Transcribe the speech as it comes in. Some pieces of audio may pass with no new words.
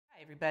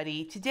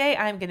everybody. Today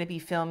I'm going to be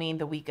filming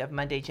the week of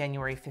Monday,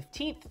 January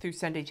 15th through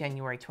Sunday,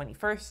 January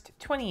 21st,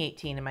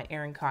 2018 in my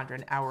Erin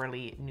Condren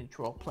Hourly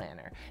Neutral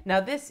planner. Now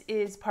this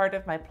is part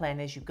of my Plan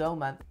As You Go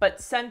month, but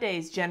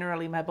Sundays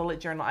generally my bullet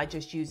journal, I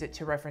just use it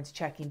to reference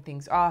checking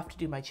things off, to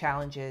do my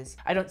challenges.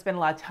 I don't spend a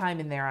lot of time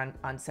in there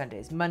on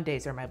Sundays.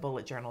 Mondays are my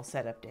bullet journal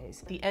setup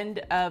days. At the end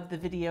of the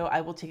video,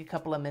 I will take a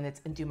couple of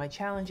minutes and do my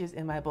challenges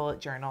in my bullet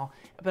journal,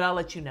 but I'll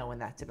let you know when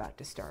that's about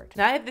to start.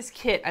 Now I have this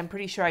kit I'm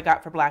pretty sure I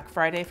got for Black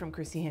Friday from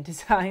Chrissy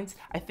Designs.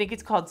 I think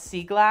it's called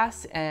Sea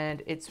Glass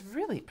and it's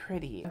really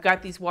pretty. I've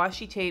got these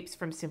washi tapes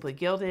from Simply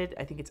Gilded.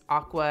 I think it's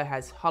aqua,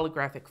 has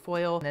holographic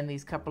foil, and then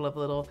these couple of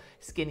little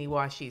skinny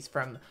washies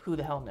from who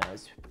the hell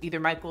knows, either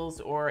Michael's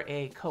or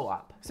a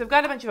co-op. So I've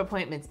got a bunch of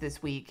appointments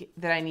this week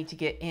that I need to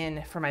get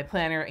in for my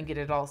planner and get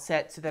it all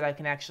set so that I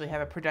can actually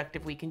have a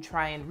productive week and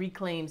try and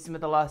reclaim some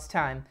of the lost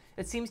time.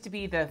 It seems to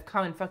be the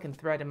common fucking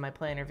thread in my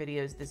planner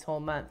videos this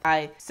whole month.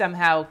 I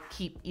somehow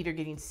keep either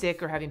getting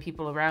sick or having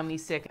people around me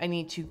sick. I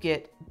need to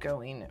get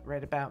going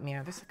right about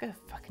now. There's like a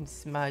fucking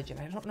smudge and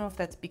I don't know if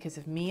that's because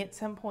of me at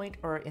some point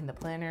or in the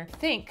planner. I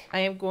think I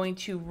am going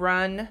to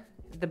run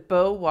the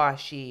bow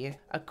washi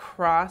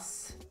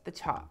across the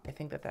top. I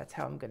think that's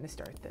how I'm going to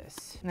start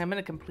this. And I'm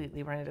going to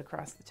completely run it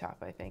across the top,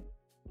 I think.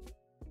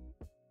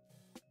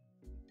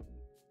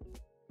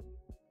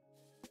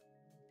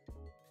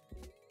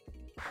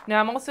 Now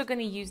I'm also going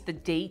to use the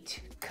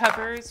date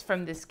covers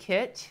from this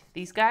kit,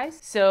 these guys.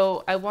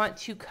 So I want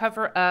to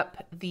cover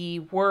up the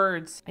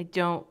words. I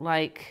don't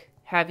like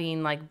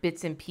having like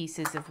bits and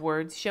pieces of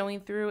words showing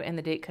through, and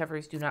the date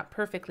covers do not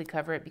perfectly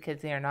cover it because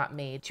they are not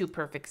made to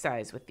perfect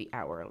size with the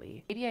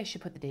hourly. Maybe I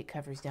should put the date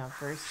covers down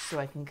first so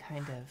I can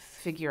kind of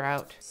figure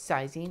out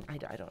sizing. I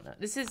don't know.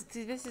 This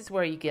is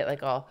where you get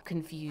like all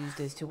confused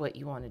as to what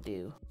you want to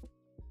do.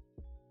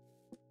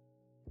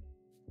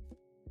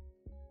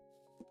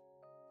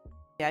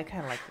 Yeah, I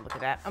kind of like the look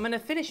of that. I'm going to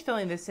finish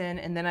filling this in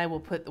and then I will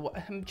put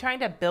I'm trying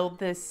to build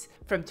this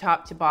from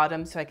top to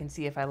bottom so I can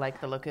see if I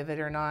like the look of it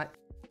or not.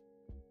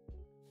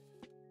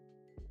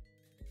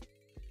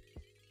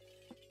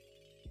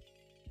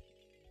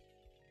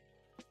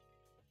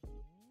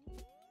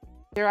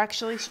 They're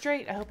actually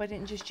straight. I hope I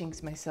didn't just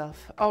jinx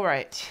myself. All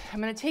right, I'm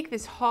gonna take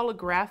this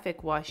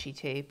holographic washi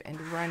tape and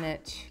run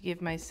it,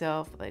 give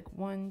myself like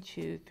 1,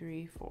 2,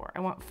 3, 4.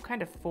 I want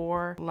kind of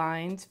 4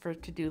 lines for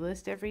to-do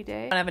list every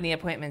day. I don't have any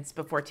appointments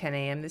before 10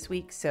 a.m. this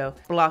week, so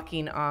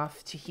blocking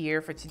off to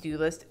here for to-do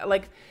list.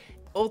 Like,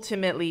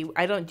 ultimately,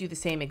 I don't do the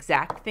same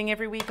exact thing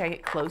every week. I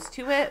get close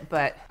to it,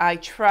 but I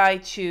try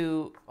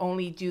to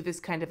only do this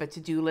kind of a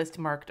to-do list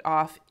marked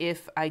off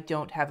if I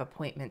don't have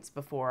appointments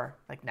before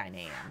like 9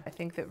 a.m. I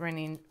think that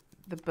running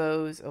the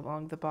bows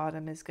along the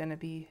bottom is going to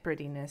be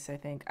prettiness, I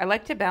think. I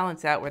like to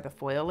balance out where the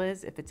foil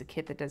is if it's a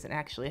kit that doesn't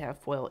actually have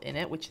foil in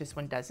it, which this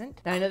one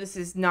doesn't. Now I know this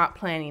is not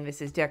planning,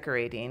 this is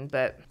decorating,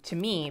 but to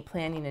me,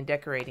 planning and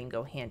decorating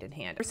go hand in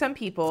hand. For some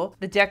people,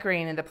 the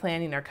decorating and the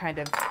planning are kind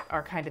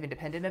of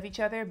independent of each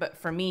other, but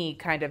for me,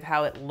 kind of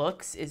how it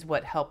looks is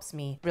what helps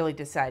me really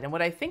decide. And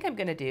what I think I'm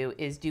going to do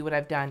is do what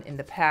I've done in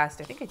the past.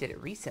 I think I did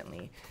it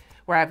recently,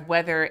 where I have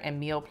weather and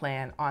meal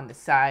plan on the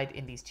side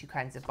in these 2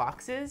 kinds of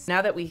boxes.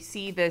 Now that we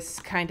see this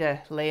kind of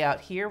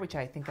layout here, which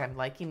I think I'm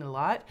liking a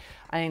lot,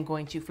 I am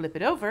going to flip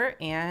it over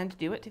and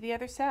do it to the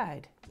other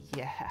side.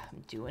 Yeah,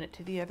 I'm doing it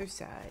to the other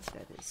side.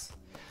 That is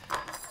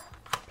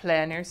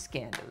planner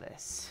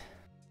scandalous.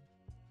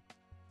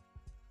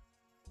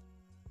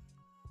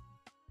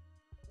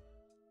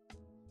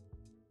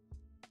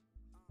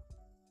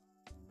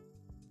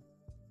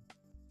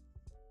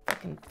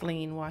 Fucking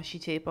flinging washi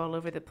tape all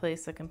over the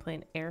place like I'm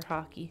playing air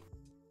hockey.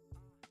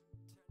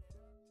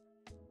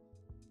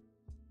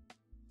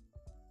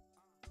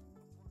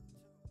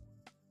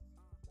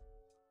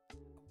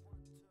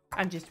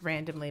 I'm just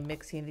randomly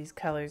mixing these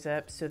colors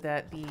up so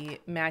that the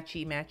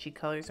matchy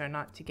colors are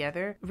not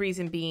together.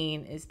 Reason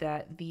being is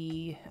that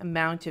the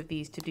amount of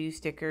these to-do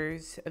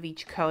stickers of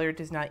each color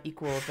does not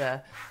equal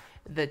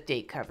the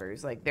date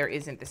covers. Like there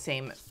isn't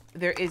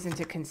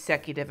a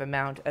consecutive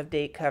amount of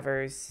date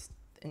covers.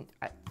 And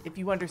if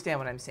you understand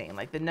what I'm saying,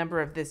 like the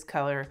number of this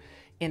color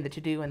in the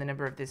to-do and the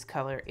number of this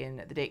color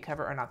in the date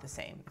cover are not the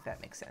same, if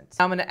that makes sense.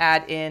 I'm gonna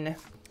add in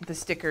the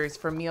stickers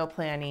for meal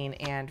planning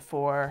and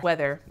for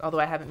weather, although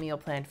I haven't meal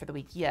planned for the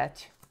week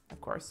yet, of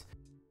course.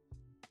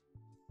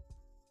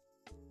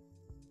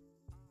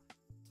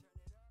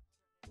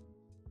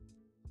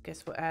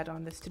 Guess we'll add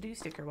on this to-do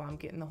sticker while I'm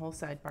getting the whole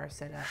sidebar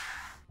set up.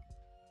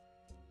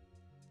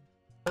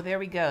 So there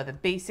we go. The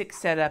basic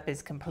setup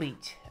is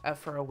complete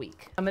for a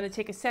week. I'm going to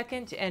take a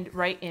second and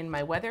write in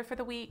my weather for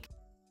the week.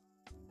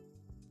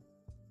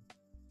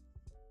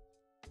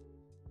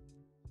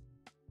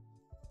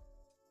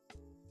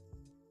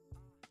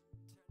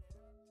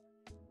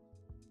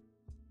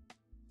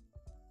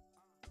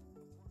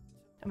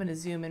 I'm going to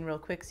zoom in real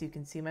quick so you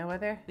can see my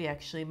weather. We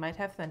actually might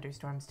have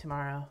thunderstorms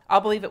tomorrow.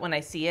 I'll believe it when I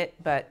see it,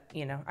 but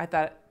you know, I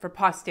thought for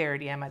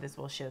posterity I might as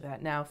well show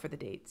that. Now for the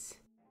dates.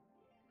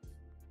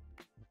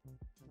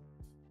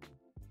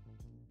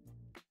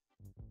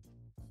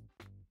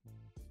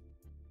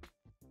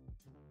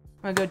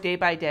 I'm gonna go day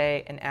by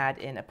day and add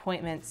in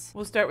appointments.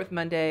 We'll start with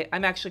Monday.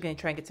 I'm actually gonna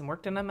try and get some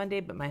work done on Monday,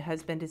 but my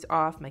husband is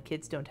off. My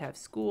kids don't have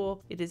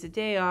school. It is a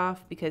day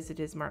off because it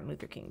is Martin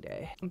Luther King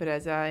Day. But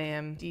as I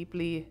am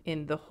deeply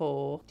in the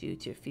hole due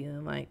to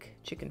feeling like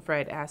chicken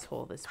fried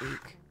asshole this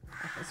week,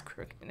 I was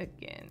crooked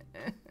again.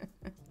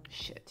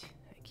 Shit,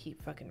 I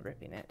keep fucking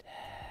ripping it.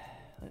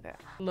 Look at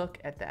that. Look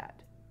at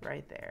that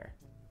right there.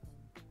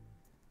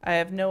 I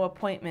have no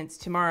appointments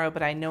tomorrow,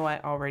 but I know I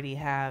already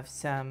have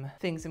some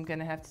things I'm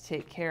gonna have to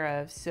take care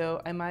of,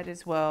 so I might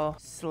as well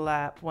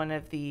slap one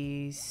of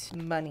these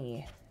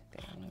money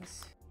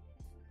things.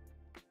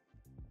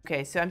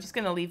 Okay, so I'm just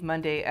gonna leave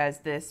Monday as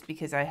this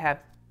because I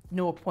have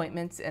no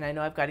appointments and I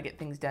know I've got to get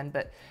things done,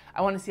 but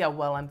I want to see how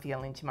well I'm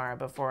feeling tomorrow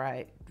before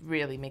I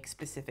really make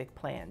specific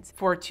plans.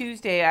 For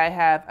Tuesday, I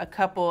have a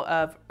couple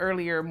of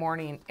earlier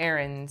morning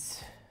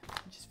errands.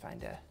 Just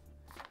find a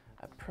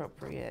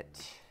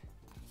appropriate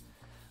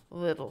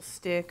little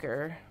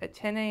sticker. At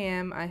 10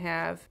 a.m. I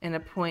have an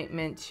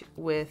appointment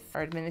with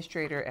our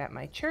administrator at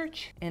my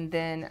church, and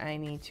then I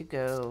need to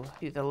go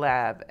to the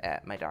lab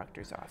at my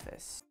doctor's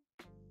office.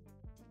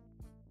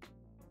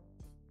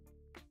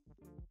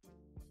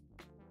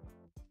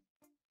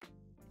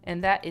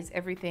 And that is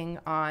everything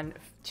on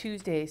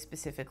Tuesday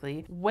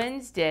specifically.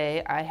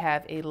 Wednesday, I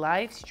have a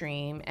live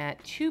stream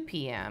at 2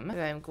 p.m. that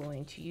I'm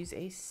going to use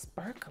a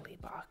sparkly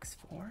box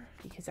for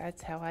because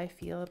that's how I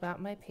feel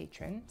about my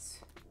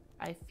patrons.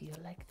 I feel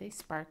like they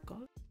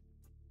sparkle.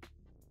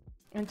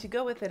 And to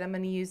go with it, I'm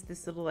going to use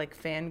this little like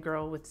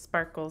fangirl with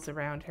sparkles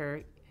around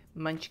her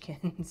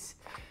munchkins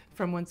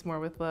from Once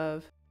More with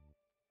Love.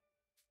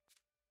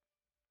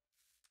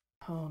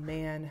 Oh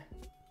man,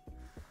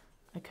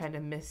 I kind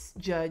of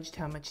misjudged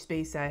how much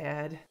space I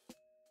had.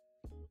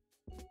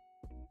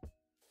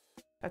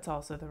 That's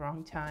also the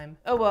wrong time.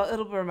 Oh well,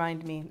 it'll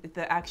remind me.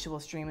 The actual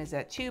stream is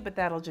at 2, but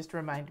that'll just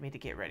remind me to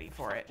get ready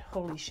for it.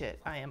 Holy shit,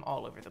 I am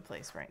all over the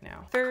place right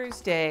now.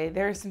 Thursday,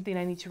 there's something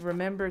I need to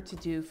remember to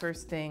do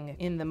first thing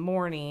in the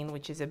morning,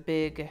 which is a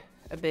big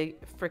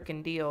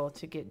frickin' deal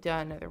to get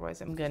done.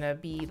 Otherwise, I'm gonna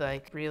be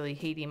like really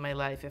hating my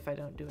life if I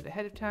don't do it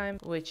ahead of time,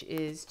 which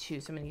is so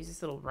I'm gonna use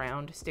this little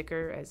round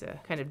sticker as a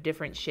kind of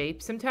different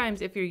shape.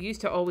 Sometimes if you're used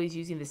to always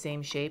using the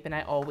same shape, and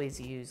I always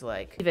use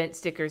like event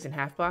stickers and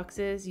half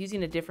boxes,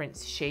 using a different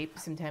shape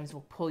sometimes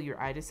will pull your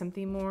eye to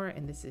something more,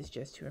 and this is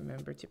just to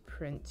remember to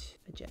print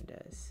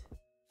agendas.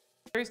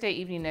 Thursday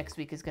evening next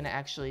week is going to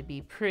actually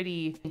be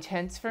pretty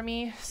intense for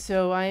me,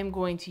 so I am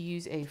going to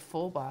use a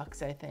full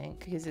box, I think,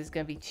 because there's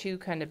going to be two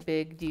kind of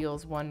big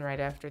deals, one right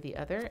after the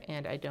other,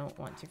 and I don't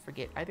want to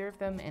forget either of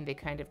them, and they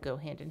kind of go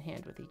hand in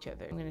hand with each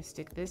other. I'm going to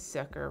stick this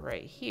sucker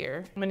right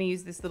here. I'm going to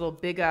use this little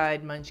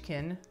big-eyed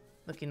munchkin,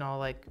 looking all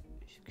like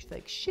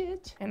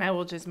shit, and I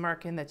will just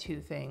mark in the two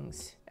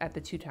things at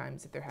the two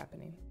times that they're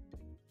happening.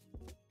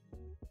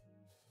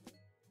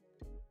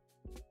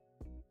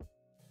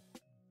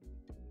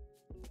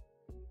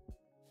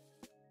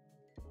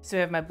 So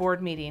I have my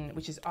board meeting,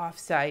 which is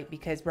off-site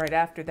because right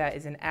after that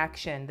is an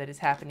action that is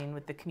happening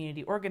with the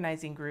community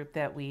organizing group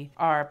that we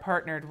are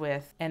partnered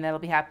with, and that'll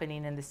be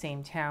happening in the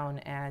same town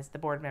as the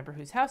board member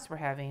whose house we're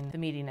having the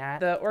meeting at.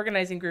 The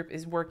organizing group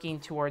is working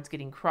towards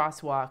getting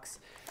crosswalks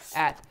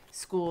at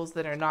schools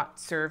that are not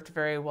served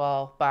very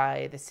well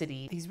by the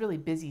city. These really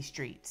busy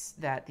streets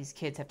that these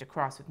kids have to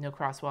cross with no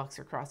crosswalks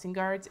or crossing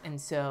guards.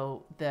 And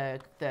so the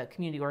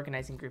community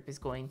organizing group is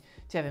going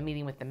to have a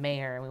meeting with the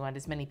mayor, and we want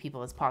as many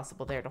people as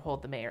possible there to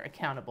hold the mayor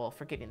accountable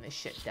for getting this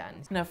shit done.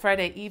 Now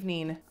Friday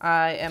evening,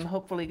 I am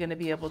hopefully going to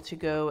be able to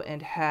go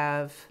and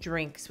have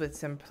drinks with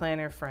some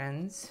planner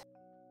friends.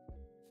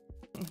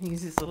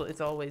 Use this little, it's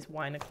always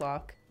wine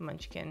o'clock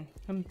munchkin.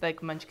 I'm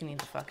like munchkining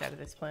the fuck out of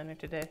this planner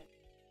today.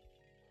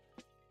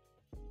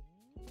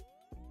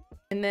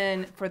 And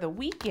then for the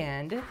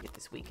weekend, get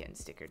this weekend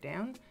sticker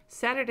down.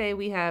 Saturday,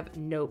 we have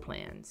no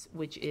plans,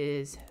 which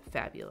is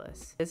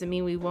fabulous. Doesn't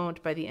mean we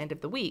won't by the end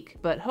of the week,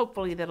 but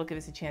hopefully that'll give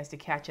us a chance to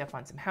catch up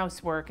on some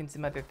housework and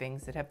some other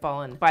things that have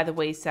fallen by the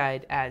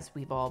wayside as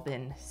we've all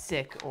been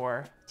sick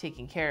or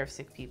taking care of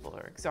sick people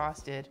or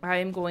exhausted. I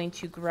am going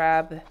to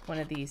grab one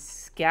of these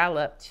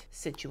scalloped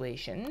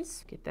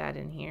situations, get that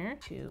in here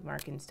to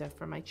mark in stuff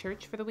for my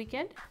church for the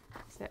weekend.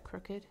 Is that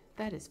crooked?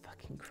 That is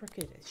fucking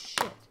crooked as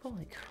shit.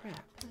 Holy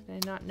crap. How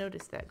did I not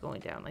notice that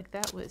going down? Like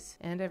that was,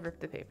 and I've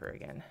ripped the paper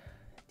again.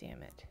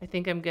 Damn it. I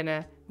think I'm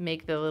gonna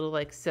make the little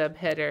like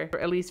subheader, or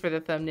at least for the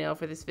thumbnail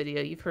for this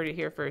video. You've heard it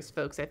here first,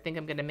 folks. I think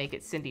I'm gonna make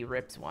it Cindy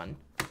Rips one.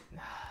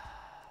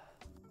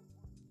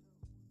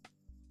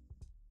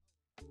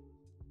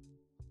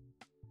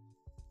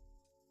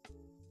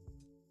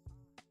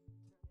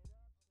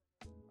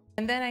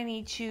 And then I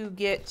need to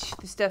get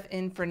the stuff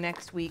in for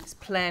next week's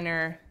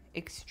planner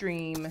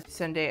extreme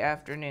Sunday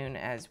afternoon,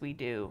 as we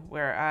do,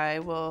 where I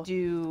will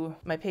do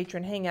my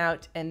patron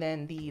hangout and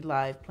then the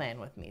live plan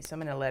with me. So I'm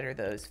gonna letter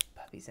those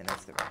puppies in.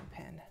 That's the wrong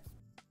pen.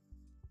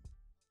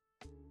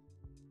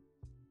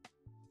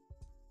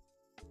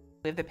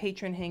 We have the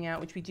patron hangout,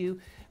 which we do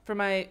for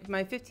my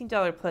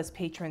 $15 plus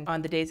patron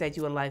on the days I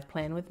do a live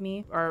plan with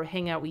me. Our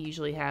hangout we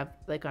usually have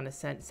like on a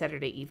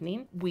Saturday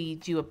evening. We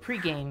do a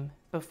pregame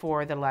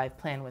before the live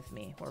plan with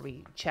me where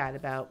we chat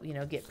about, you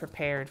know, get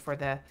prepared for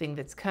the thing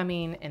that's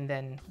coming and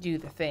then do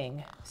the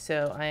thing.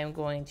 So I am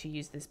going to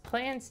use this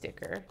plan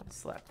sticker,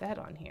 slap that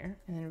on here,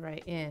 and then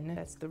write in,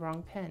 that's the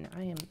wrong pen.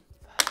 I am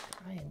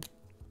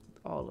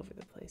all over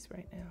the place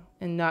right now.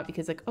 And not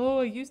because like, oh,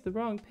 I used the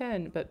wrong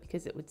pen, but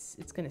because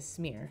it's gonna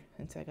smear.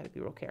 And so I gotta be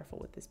real careful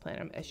with this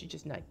plan. I should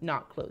just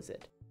not close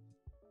it.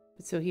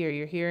 But so here,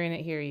 you're hearing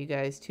it here, you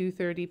guys,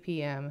 2:30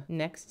 p.m.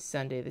 next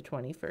Sunday, the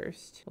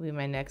 21st, will be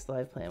my next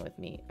live plan with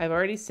me. I've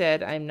already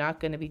said I'm not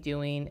gonna be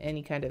doing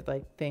any kind of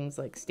like things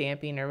like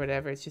stamping or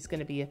whatever. It's just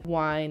gonna be a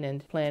whine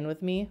and plan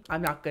with me.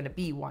 I'm not gonna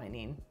be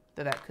whining,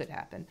 though that could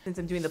happen. Since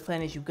I'm doing the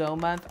plan as you go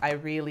month, I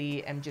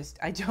really am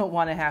I don't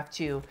wanna have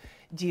to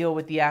deal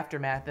with the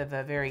aftermath of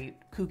a very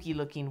kooky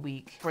looking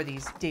week for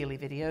these daily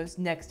videos.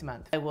 Next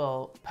month, I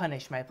will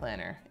punish my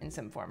planner in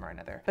some form or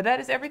another. But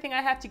that is everything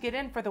I have to get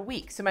in for the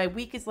week. So my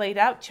week is laid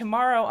out.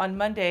 Tomorrow on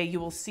Monday,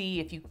 you will see,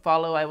 if you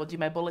follow, I will do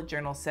my bullet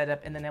journal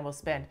setup, and then I will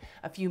spend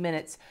a few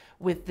minutes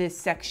with this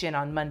section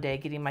on Monday,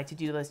 getting my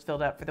to-do list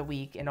filled out for the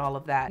week and all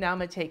of that. Now I'm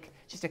gonna take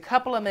just a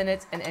couple of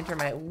minutes and enter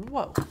my,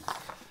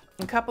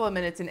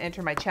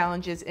 enter my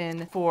challenges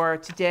in for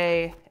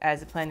today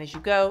as a plan as you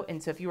go.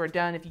 And so if you are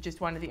done, if you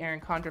just wanted the Erin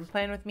Condren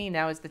plan with me,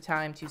 now is the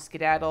time to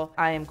skedaddle.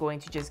 I am going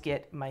to just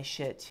get my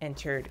shit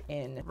entered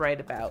in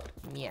right about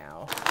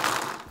meow.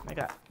 I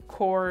got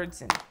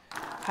cords and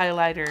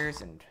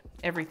highlighters and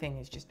everything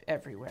is just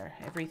everywhere.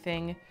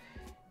 Everything.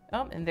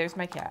 Oh, and there's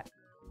my cat.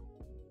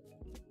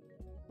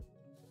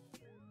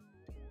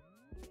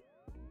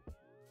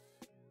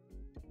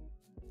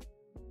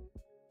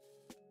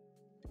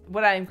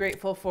 What I am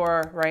grateful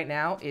for right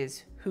now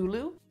is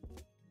Hulu.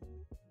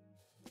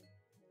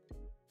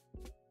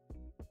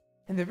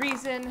 And the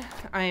reason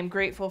I am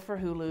grateful for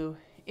Hulu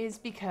is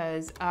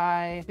because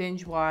I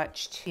binge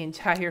watched the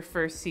entire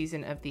first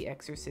season of The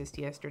Exorcist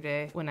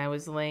yesterday when I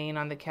was laying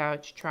on the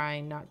couch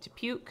trying not to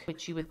puke,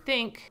 which you would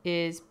think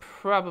is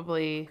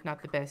probably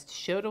not the best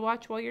show to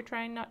watch while you're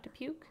trying not to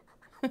puke.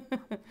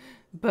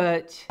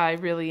 But I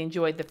really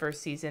enjoyed the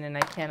first season and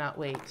I cannot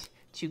wait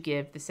to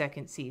give the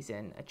second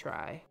season a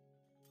try.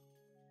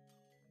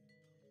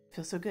 I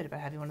feel so good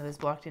about having one of those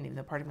blocked in, even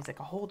though part of me is like,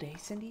 a whole day,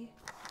 Cindy?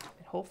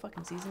 A whole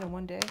fucking season in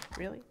one day?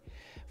 Really?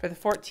 For the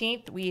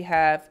 14th, we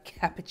have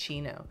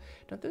cappuccino.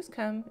 Don't those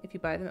come if you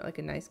buy them at like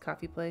a nice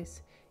coffee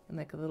place in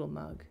like a little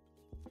mug?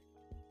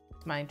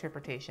 My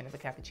interpretation of a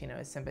cappuccino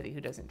is somebody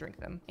who doesn't drink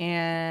them.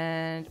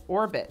 And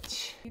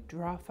orbit. You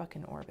draw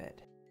fucking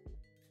orbit.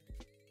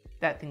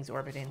 That thing's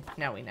orbiting.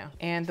 Now we know.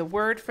 And the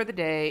word for the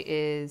day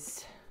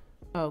is,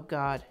 oh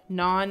God,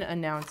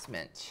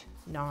 non-announcement.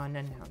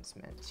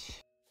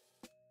 Non-announcement.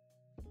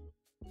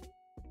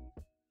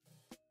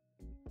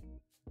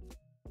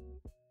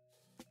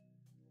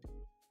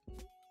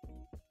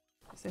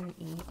 Is there an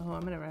E? Oh,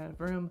 I'm gonna run out of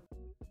room.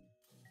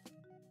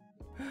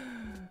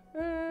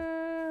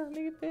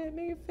 Make it fit,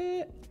 make it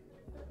fit.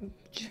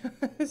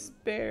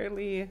 Just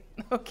barely.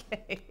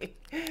 Okay.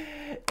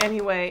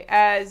 Anyway,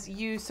 as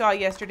you saw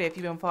yesterday, if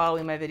you've been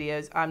following my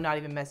videos, I'm not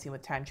even messing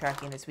with time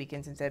tracking this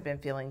weekend since I've been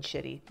feeling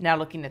shitty. Now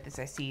looking at this,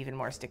 I see even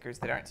more stickers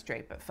that aren't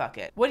straight, but fuck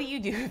it. What do you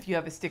do if you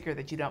have a sticker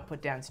that you don't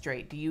put down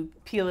straight? Do you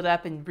peel it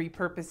up and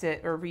repurpose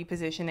it or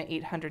reposition it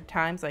 800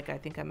 times like I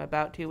think I'm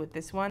about to with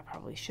this one?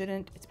 Probably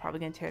shouldn't. It's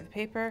probably gonna tear the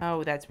paper.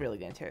 Oh, that's really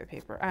gonna tear the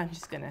paper.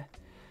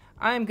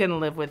 I'm gonna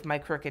live with my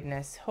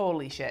crookedness.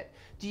 Holy shit.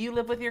 Do you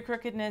live with your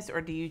crookedness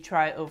or do you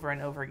try over and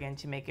over again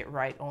to make it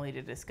right only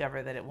to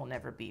discover that it will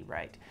never be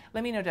right?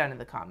 Let me know down in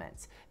the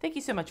comments. Thank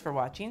you so much for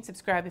watching.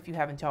 Subscribe if you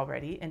haven't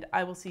already, and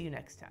I will see you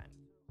next time.